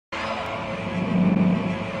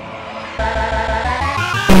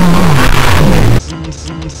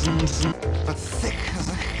But thick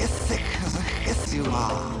as you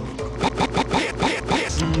are.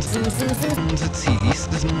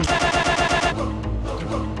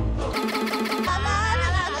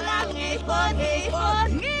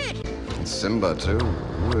 Simba too.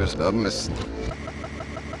 Wo ist am Misten?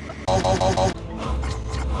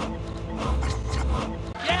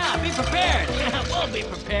 Yeah, be prepared. We'll be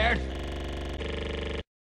prepared.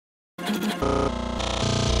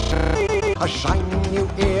 A shiny new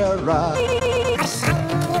era. A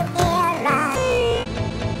shiny new era.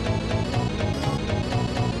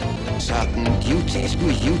 Certain duties.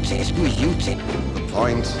 The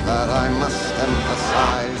point that I must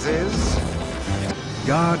emphasize is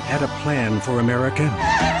God had a plan for America.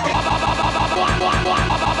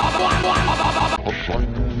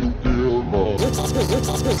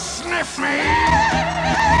 Sniff me!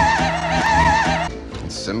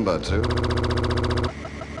 Simba too.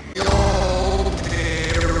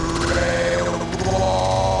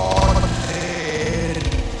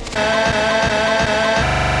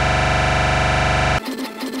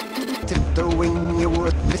 Tiptoeing you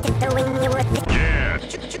would. Yeah.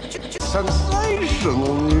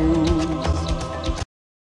 Sensational news.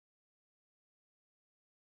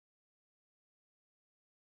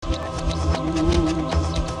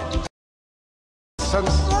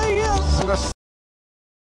 Sensational.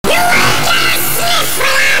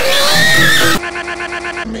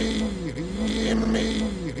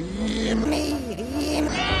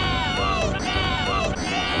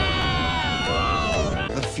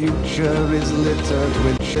 The future is littered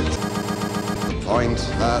with shit. The point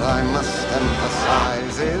that I must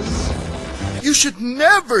emphasize is You should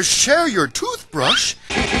never share your toothbrush.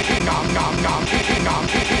 Nom nom nom nom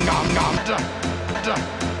nom nom. Da da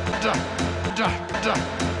da da da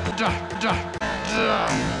da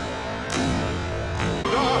da.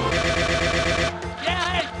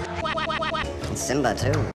 Simba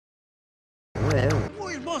too. What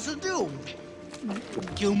are you supposed to do?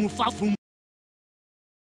 Kill MUFAFUM.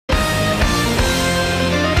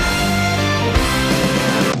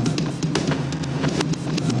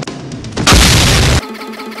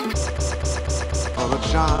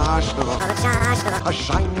 A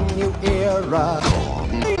shiny new era.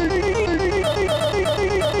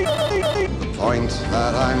 the point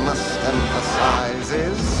that I must emphasize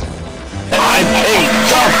is I'm a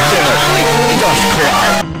doctor!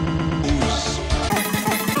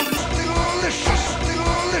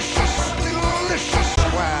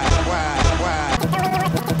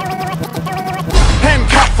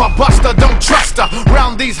 Handcuff a buster, don't trust her.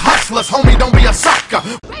 Round these hustlers, homie, don't be a sucker.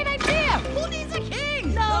 Great idea! Who needs a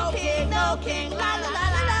king? No king, no king, la la la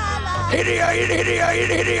la la.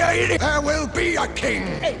 Idiot. There will be a king.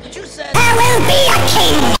 Hey, but you said There will be a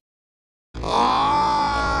king! I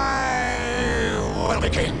will be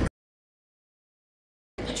king.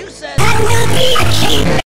 but you said There will be a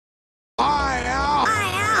king! I am.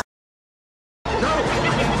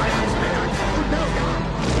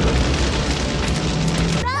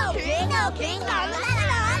 no king, la la la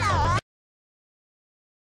la la.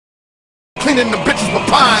 Cleaning the bitches with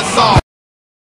pine saw.